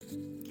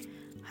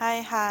嗨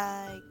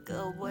嗨，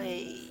各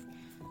位，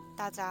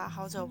大家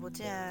好久不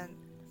见，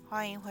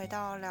欢迎回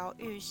到疗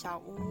愈小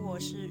屋，我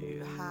是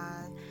雨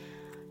涵。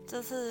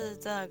这次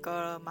真的隔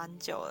了蛮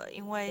久了，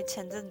因为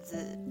前阵子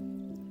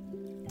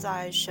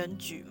在选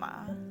举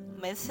嘛，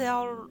每次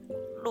要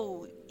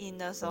录音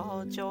的时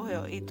候就会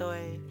有一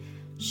堆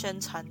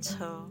宣传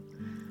车，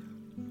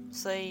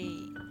所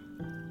以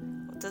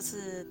我这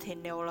次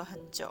停留了很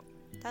久，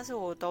但是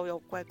我都有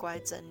乖乖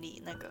整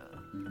理那个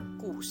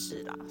故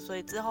事啦，所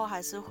以之后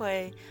还是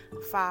会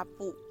发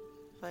布。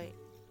所以，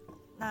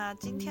那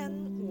今天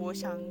我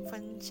想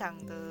分享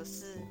的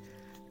是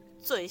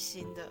最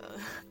新的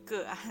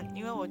个案，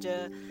因为我觉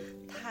得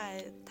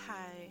太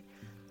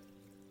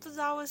不知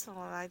道为什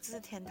么来自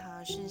天堂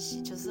的讯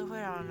息，就是会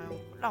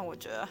让我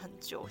觉得很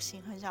揪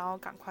心，很想要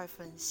赶快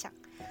分享。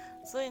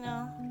所以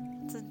呢，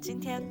今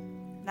天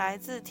来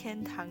自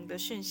天堂的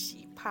讯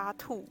息 Part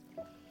 2，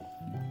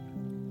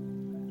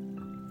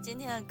今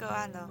天的个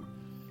案呢，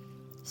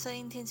声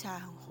音听起来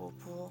很活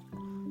泼，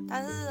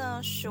但是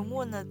呢，询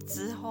问了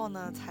之后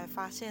呢，才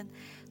发现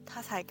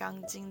他才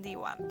刚经历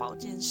完保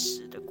健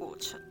室的过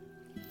程。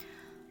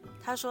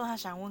他说他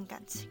想问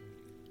感情，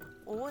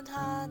我问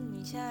他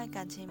你现在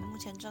感情目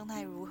前状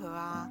态如何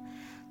啊？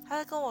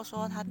他跟我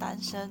说他单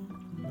身，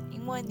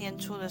因为年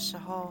初的时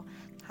候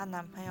她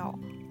男朋友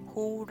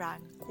忽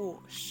然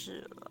过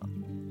世了，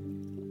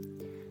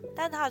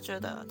但他觉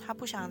得他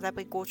不想再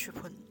被过去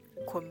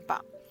捆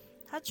绑，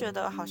他觉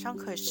得好像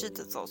可以试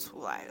着走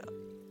出来了。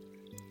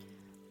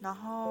然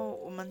后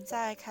我们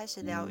在开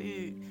始疗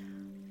愈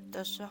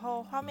的时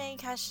候，画面一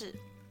开始，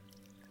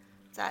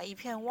在一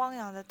片汪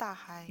洋的大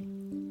海，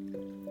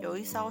有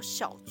一艘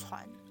小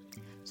船，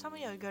上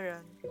面有一个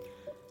人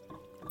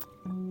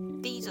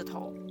低着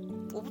头。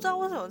我不知道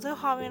为什么这个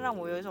画面让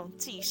我有一种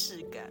既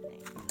视感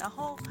然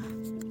后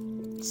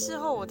事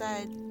后我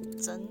在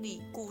整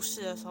理故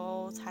事的时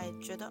候，才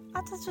觉得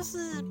啊，这就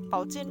是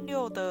宝剑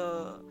六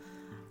的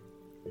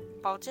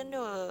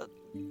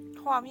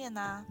画面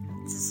啊，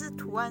只是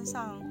图案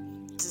上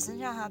只剩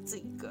下他自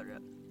己一个人。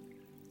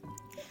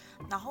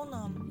然后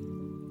呢，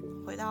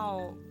回到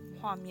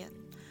画面，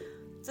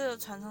这个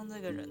船上这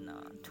个人呢，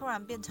突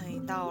然变成一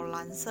道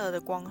蓝色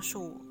的光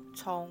束，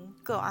从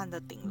个案的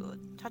顶轮，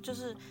他就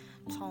是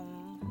从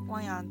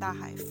汪洋大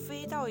海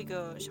飞到一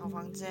个小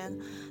房间，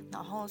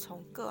然后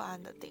从个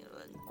案的顶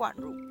轮灌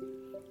入。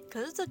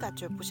可是这感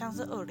觉不像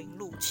是恶灵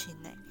入侵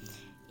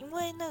因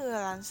为那个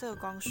蓝色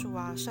光束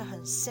啊是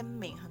很鲜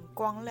明、很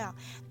光亮，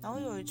然后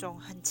有一种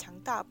很强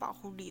大保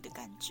护力的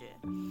感觉。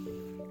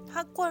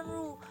它灌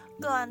入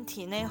个案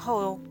体内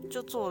后，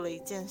就做了一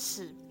件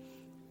事，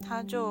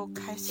他就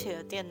开启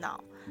了电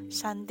脑，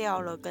删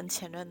掉了跟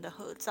前任的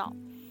合照。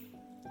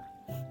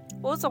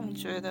我总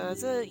觉得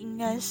这应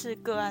该是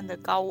个案的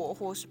高我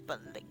或是本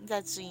灵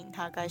在指引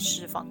他该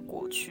释放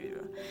过去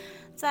了。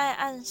在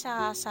按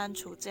下删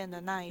除键的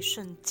那一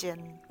瞬间，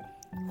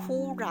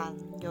忽然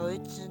有一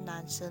只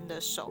男生的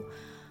手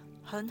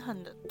狠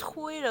狠地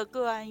推了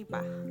个案一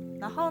把，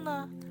然后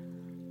呢，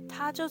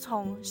他就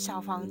从小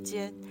房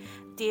间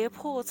跌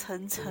破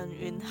层层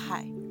云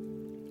海，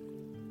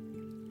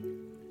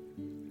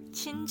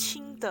轻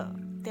轻地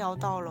掉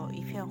到了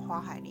一片花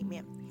海里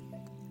面。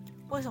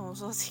为什么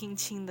说轻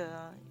轻的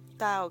呢？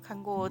大家有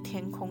看过《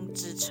天空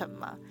之城》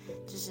吗？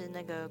就是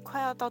那个快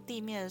要到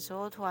地面的时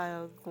候，突然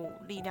有一股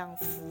力量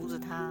扶着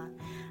他，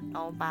然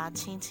后把它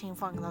轻轻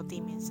放到地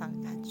面上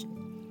的感觉。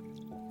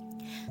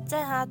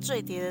在他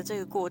坠跌的这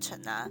个过程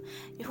啊，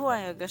忽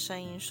然有个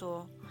声音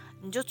说：“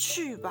你就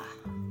去吧。”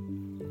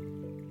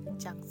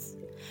这样子，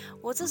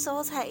我这时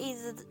候才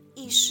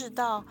意识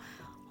到，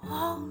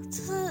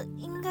这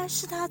应该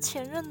是他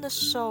前任的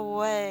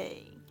手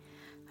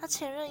他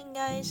前任应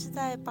该是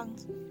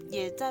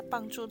也在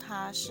帮助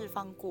他释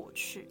放过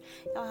去，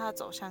要他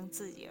走向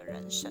自己的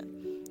人生。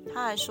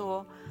他还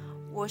说：“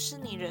我是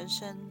你人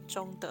生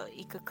中的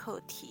一个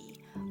课题，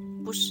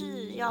不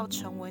是要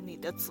成为你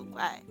的阻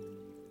碍。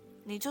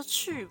你就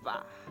去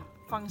吧，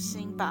放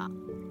心吧，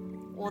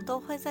我都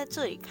会在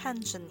这里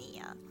看着你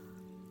啊。”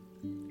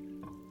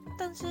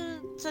但是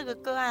这个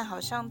个案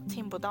好像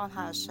听不到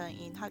他的声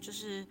音，他就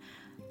是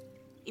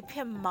一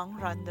片茫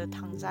然的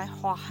躺在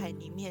花海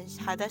里面，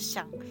还在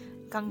想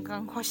刚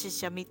刚发生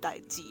什么代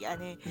志安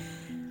尼。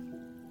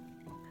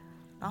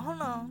然后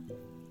呢，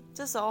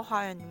这时候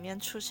花园里面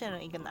出现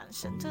了一个男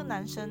生，这个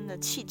男生的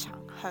气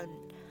场很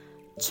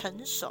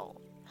成熟，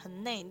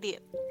很内敛，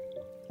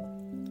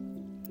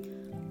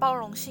包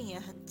容性也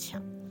很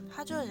强。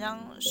他就很像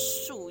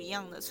树一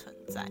样的存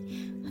在，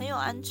很有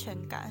安全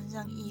感，很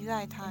想依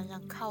赖他，很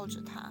想靠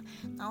着他，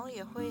然后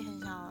也会很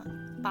想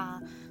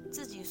把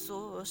自己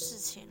所有的事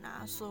情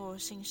啊，所有的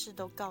心事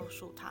都告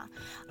诉他。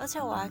而且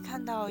我还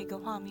看到一个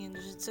画面，就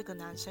是这个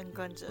男生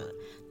跟着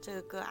这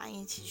个个案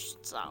一起去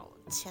找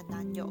前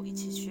男友，一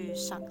起去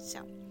上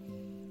香。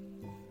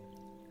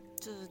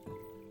就是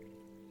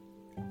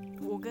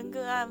我跟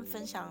个案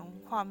分享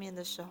画面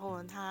的时候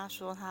呢，他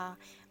说他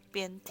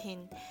边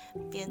听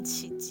边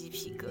起鸡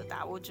皮疙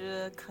瘩，我觉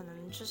得可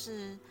能就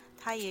是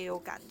他也有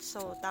感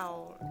受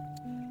到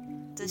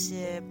这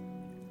些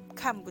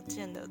看不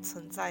见的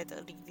存在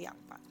的力量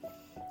吧。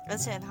而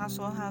且他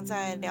说他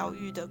在疗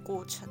愈的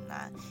过程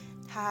啊，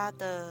他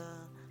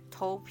的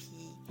头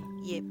皮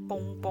也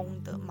绷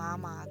绷的、麻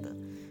麻的。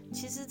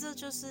其实这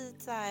就是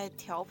在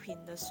调频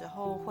的时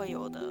候会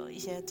有的一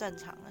些正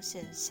常的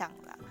现象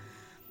啦。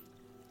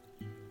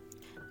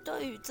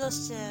对于这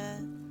些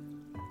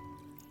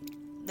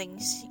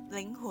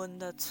灵魂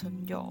的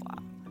存有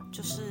啊，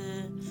就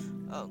是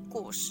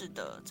过世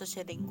的这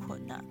些灵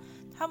魂啊，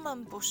他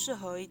们不适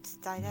合一直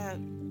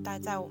待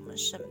在我们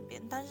身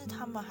边，但是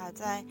他们还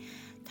在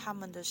他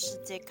们的世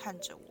界看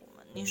着我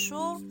们。你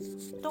说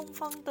东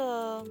方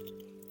的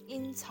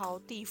阴曹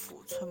地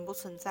府存不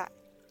存在？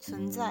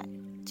存在，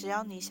只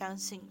要你相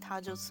信它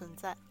就存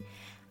在。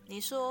你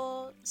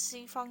说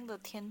西方的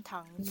天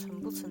堂存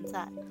不存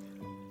在？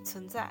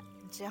存在，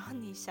只要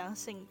你相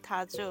信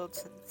它就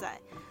存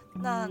在。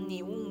那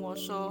你问我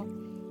说，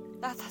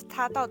那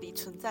它到底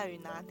存在于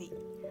哪里？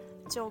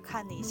就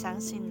看你相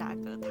信哪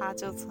个，它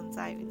就存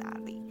在于哪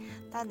里。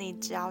但你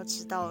只要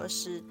知道的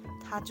是，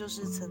它就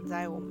是存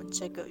在我们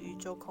这个宇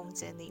宙空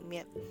间里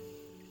面，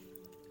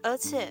而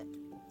且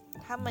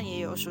他们也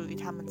有属于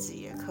他们自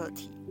己的课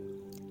题。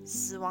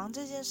死亡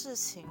这件事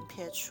情，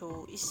撇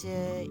除一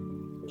些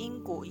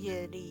因果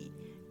业力、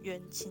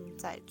冤亲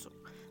债主，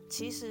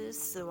其实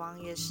死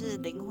亡也是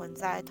灵魂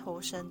在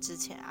投生之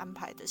前安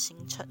排的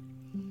行程。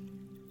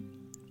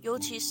尤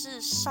其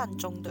是善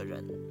终的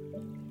人，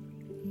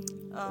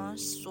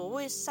所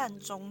谓善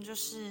终，就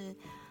是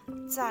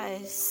在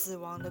死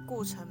亡的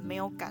过程没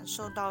有感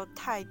受到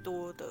太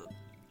多的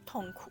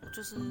痛苦，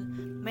就是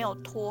没有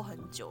拖很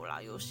久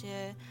啦。有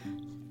些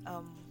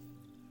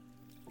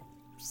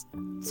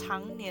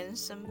常年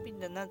生病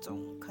的那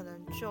种，可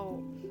能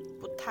就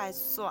不太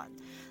算。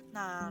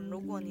那如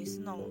果你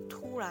是那种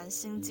突然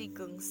心肌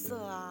梗塞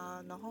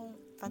啊，然后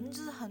反正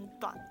就是很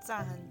短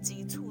暂、很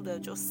急促的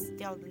就死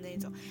掉的那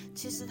种，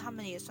其实他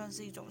们也算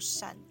是一种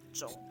善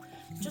终，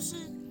就是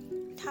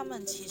他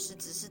们其实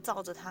只是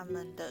照着他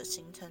们的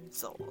行程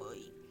走而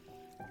已。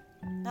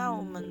那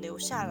我们留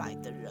下来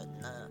的人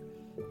呢，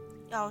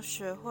要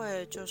学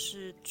会就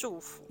是祝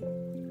福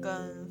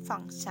跟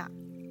放下。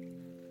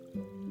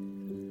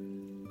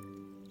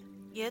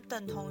也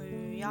等同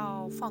于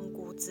要放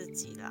过自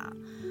己啦，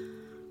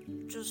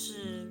就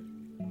是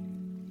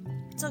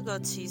这个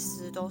其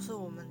实都是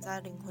我们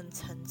在灵魂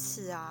层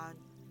次啊，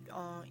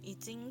已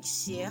经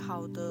写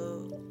好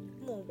的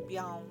目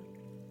标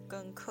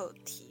跟课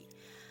题，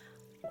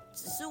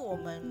只是我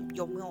们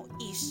有没有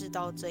意识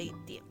到这一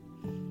点。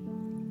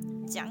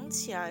讲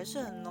起来是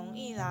很容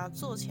易啦，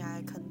做起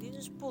来肯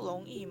定是不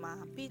容易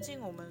嘛。毕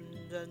竟我们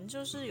人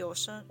就是有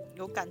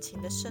感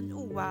情的生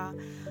物啊，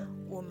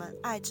我们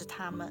爱着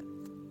他们。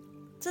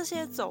这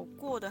些走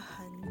过的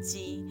痕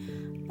迹，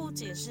不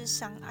仅是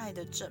相爱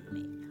的证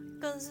明，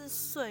更是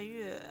岁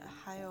月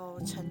还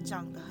有成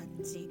长的痕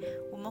迹。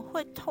我们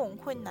会痛，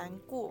会难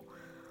过，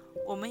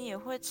我们也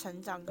会成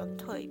长跟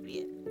蜕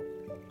变。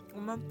我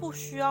们不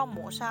需要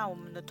抹杀我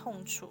们的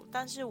痛楚，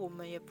但是我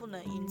们也不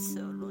能因此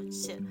而沦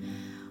陷。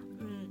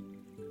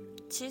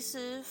其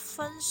实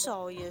分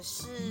手也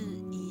是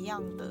一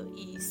样的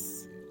意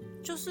思，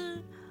就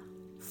是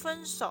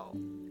分手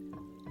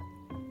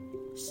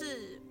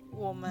是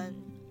我们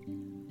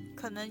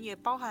可能也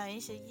包含一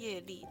些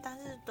业力，但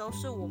是都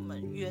是我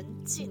们缘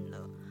尽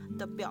了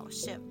的表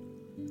现，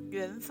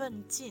缘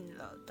分尽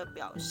了的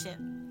表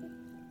现。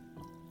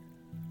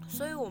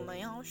所以我们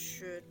要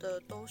学的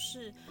都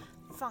是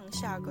放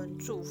下跟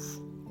祝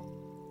福。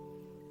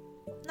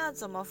那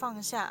怎么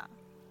放下？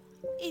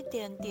一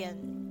点点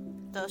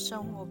的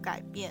生活改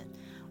变，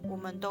我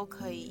们都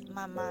可以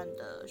慢慢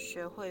的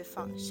学会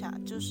放下。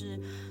就是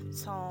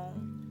从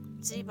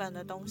基本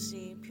的东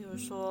西，譬如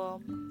说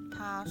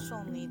他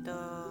送你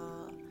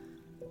的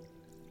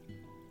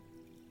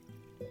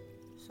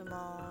什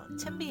么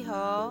铅笔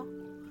盒，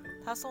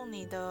他送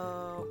你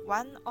的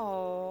玩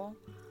偶，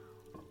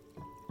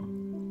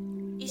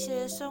一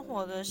些生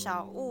活的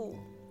小物，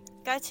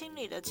该清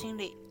理的清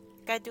理，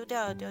该丢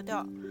掉的丢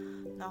掉，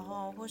然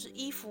后或是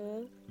衣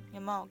服，有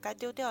没有该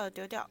丢掉的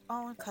丢掉？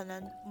可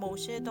能某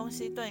些东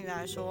西对你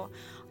来说，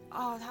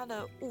它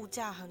的物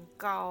价很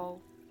高，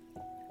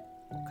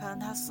可能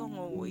他送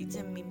了我一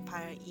件名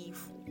牌的衣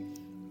服，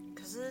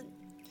可是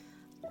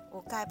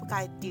我该不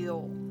该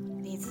丢？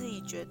你自己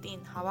决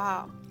定好不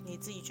好？你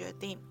自己决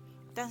定。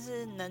但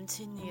是能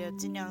清理的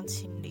尽量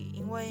清理，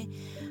因为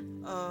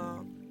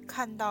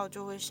看到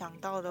就会想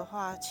到的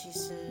话，其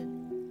实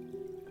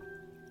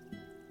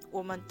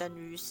我们等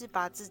于是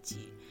把自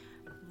己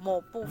某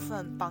部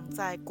分绑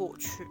在过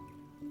去。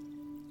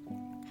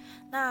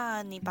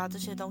那你把这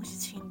些东西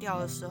清掉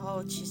的时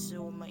候，其实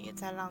我们也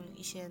在让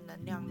一些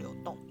能量流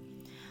动，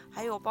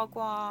还有包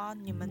括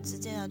你们之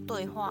间的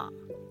对话，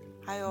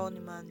还有你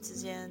们之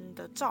间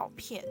的照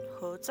片、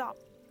合照，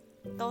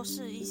都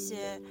是一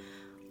些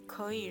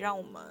可以让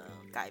我们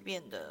改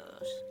变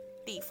的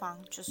地方，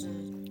就是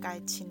该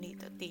清理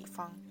的地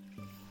方。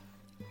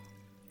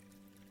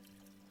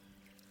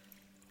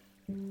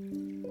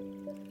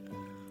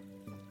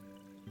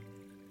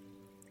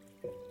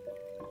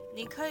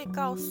你可以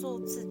告诉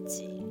自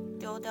己，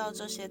丢掉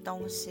这些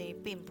东西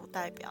并不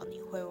代表你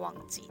会忘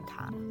记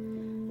它，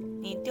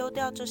你丢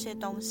掉这些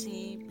东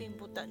西并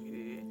不等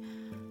于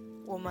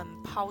我们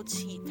抛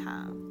弃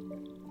它，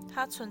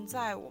它存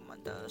在我们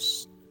的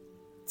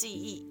记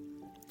忆，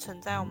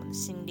存在我们的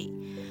心里，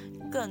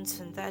更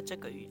存在这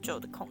个宇宙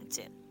的空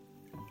间。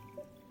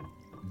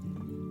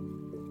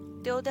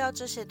丢掉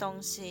这些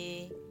东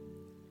西，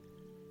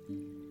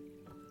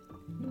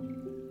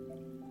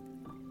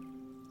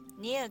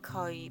你也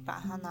可以把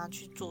它拿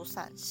去做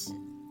善事，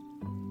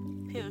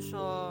譬如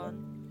说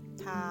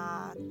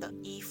他的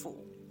衣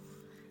服，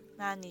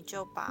那你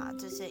就把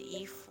这些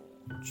衣服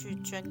去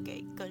捐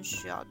给更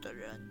需要的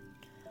人，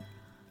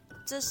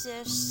这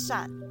些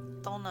善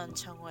都能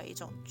成为一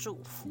种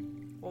祝福，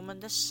我们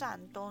的善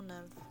都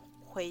能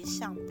回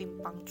向并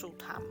帮助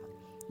他们，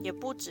也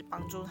不止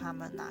帮助他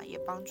们啊，也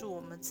帮助我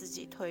们自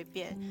己蜕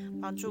变，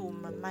帮助我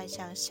们迈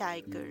向下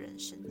一个人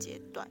生阶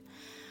段。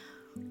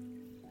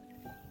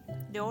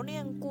留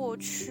恋过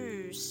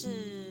去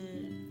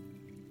是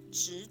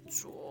执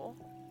着，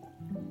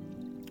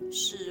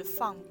是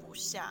放不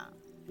下，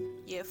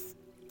也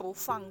不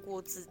放过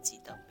自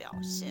己的表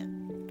现。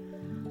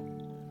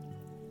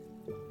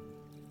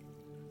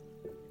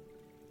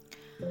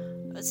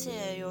而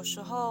且有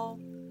时候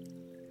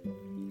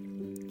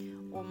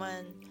我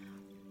们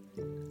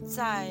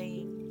在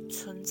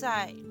存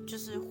在，就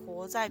是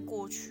活在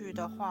过去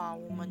的话，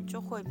我们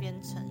就会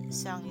变成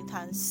像一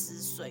潭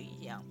死水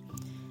一样，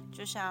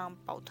就像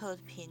保特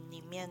瓶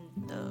里面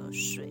的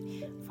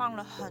水，放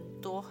了很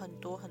多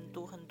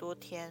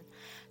天，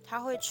它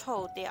会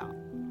臭掉，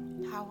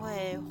它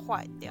会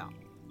坏掉，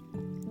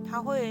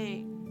它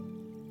会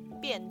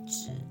变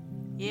质，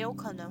也有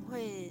可能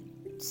会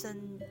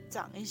生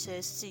长一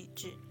些细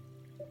菌。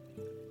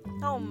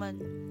那我们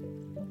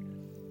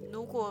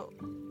如果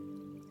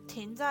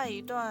停在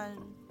一段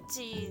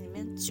记忆里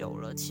面久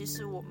了，其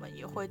实我们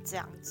也会这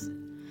样子。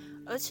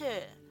而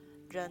且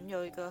人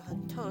有一个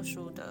很特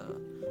殊的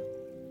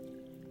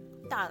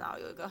大脑，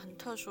有一个很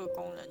特殊的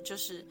功能，就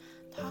是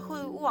它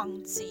会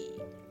忘记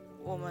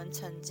我们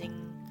曾经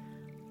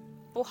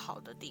不好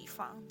的地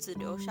方，只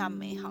留下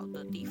美好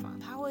的地方，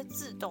它会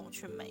自动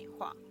去美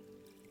化。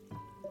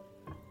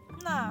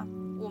那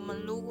我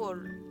们如果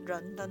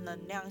人的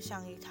能量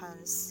像一潭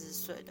死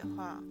水的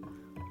话，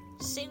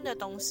新的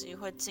东西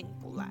会进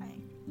不来，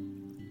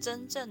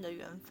真正的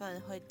缘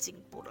分会进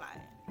不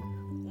来。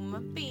我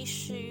们必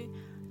须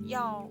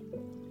要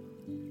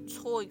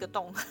戳一个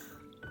洞，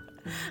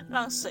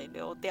让水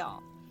流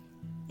掉，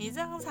你这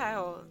样才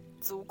有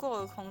足够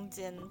的空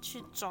间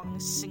去装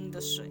新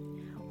的水，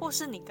或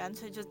是你干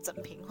脆就整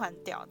瓶换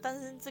掉。但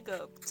是这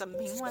个整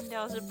瓶换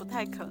掉是不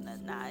太可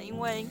能的，因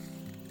为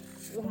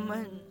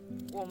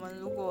我们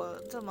如果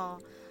这么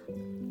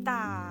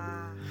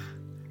大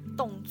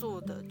动作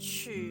的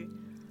去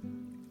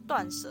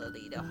断舍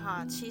离的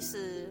话，其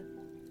实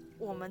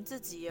我们自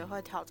己也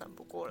会调整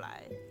不过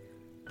来，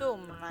对我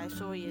们来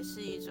说也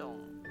是一种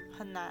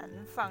很难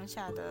放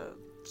下的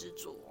执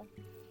着。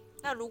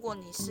那如果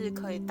你是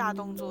可以大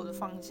动作的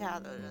放下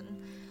的人，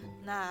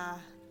那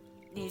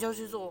你就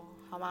去做，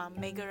好吗？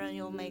每个人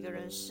有每个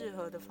人适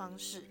合的方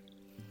式，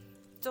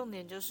重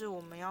点就是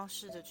我们要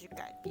试着去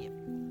改变，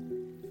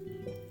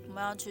我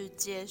们要去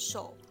接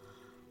受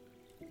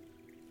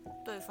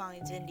对方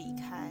已经离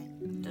开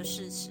的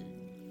事实，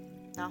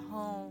然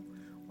后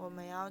我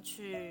们要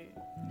去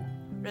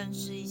认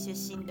识一些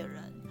新的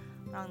人，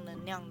让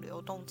能量流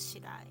动起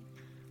来。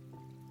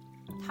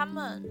他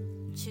们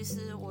其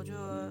实我觉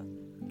得，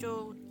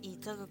就以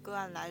这个个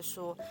案来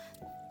说，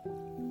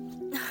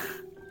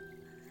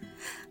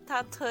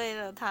他推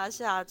了他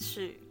下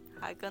去，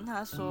还跟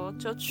他说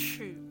就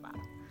去吧。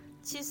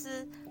其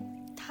实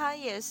他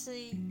也是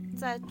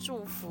在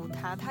祝福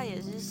他，他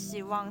也是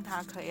希望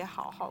他可以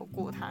好好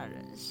过他的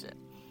人生。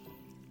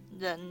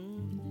人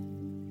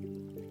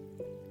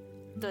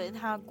对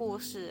他过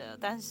世了，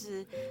但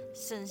是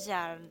剩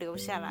下留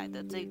下来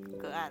的这个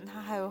个案，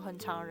他还有很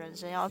长的人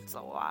生要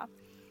走啊，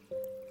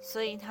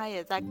所以他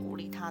也在鼓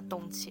励他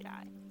动起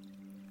来。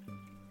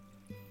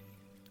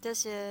这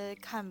些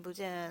看不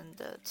见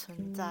的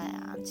存在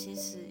啊，其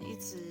实一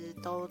直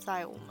都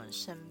在我们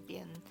身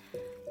边，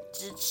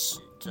支持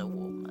着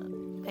我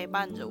们，陪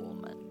伴着我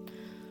们。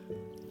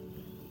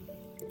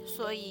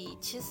所以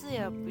其实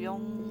也不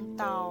用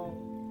到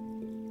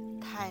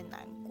太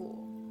难过，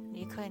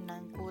你可以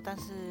难过，但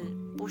是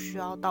不需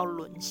要到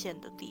沦陷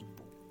的地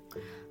步。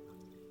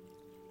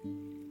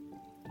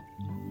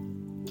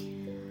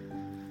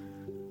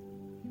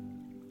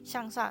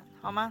向善，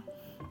好吗？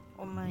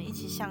我们一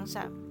起向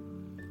善。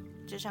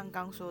就像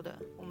刚说的，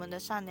我们的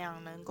善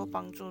良能够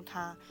帮助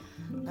他，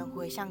能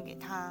回向给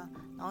他，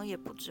然后也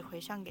不只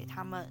回向给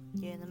他们，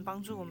也能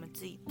帮助我们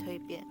自己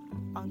蜕变，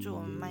帮助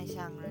我们迈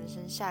向人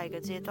生下一个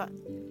阶段。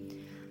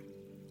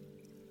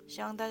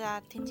希望大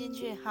家听进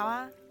去，好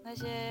啊？那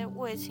些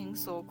为情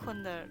所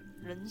困的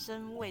人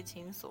生，为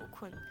情所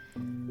困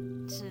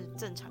是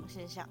正常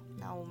现象，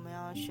那我们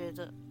要学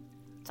着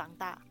长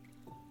大，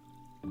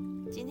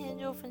今天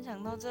就分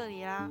享到这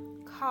里啦。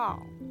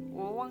靠，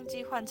我忘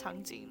记换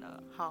场景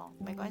了。好，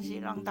没关系，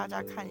让大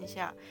家看一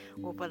下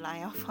我本来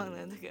要放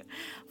的那个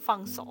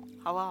放手，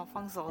好不好？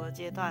放手的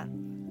阶段，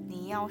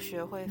你要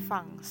学会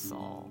放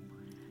手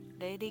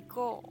 ，Let it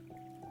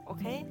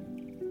go，OK？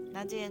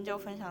那今天就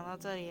分享到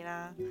这里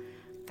啦，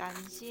感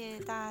谢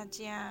大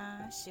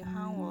家喜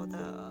欢我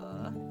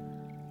的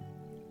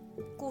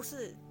故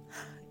事，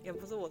也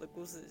不是我的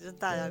故事，就是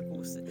大家的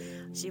故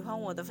事，喜欢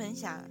我的分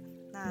享。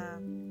那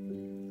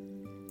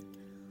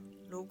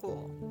如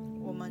果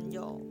我们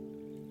有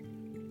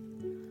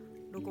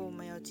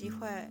机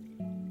会，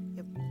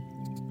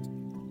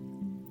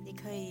你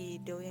可以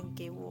留言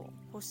给我，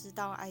或是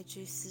到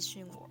IG 私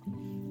讯我，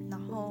然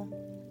后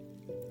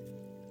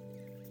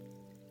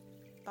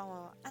帮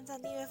我按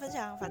赞、订阅、分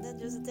享，反正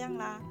就是这样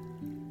啦。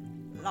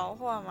老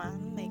话嘛，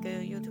每个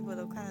YouTuber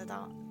都看得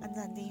到，按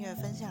赞、订阅、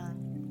分享、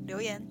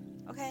留言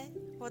 ，OK，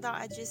 或到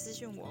IG 私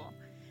讯我。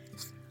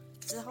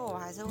之后我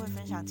还是会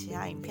分享其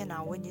他影片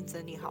啦，我已经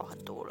整理好很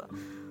多了。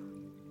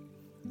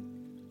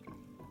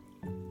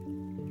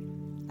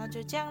那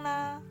就这样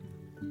啦，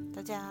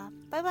大家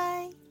拜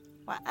拜，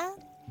晚安，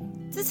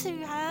支持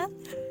雨涵。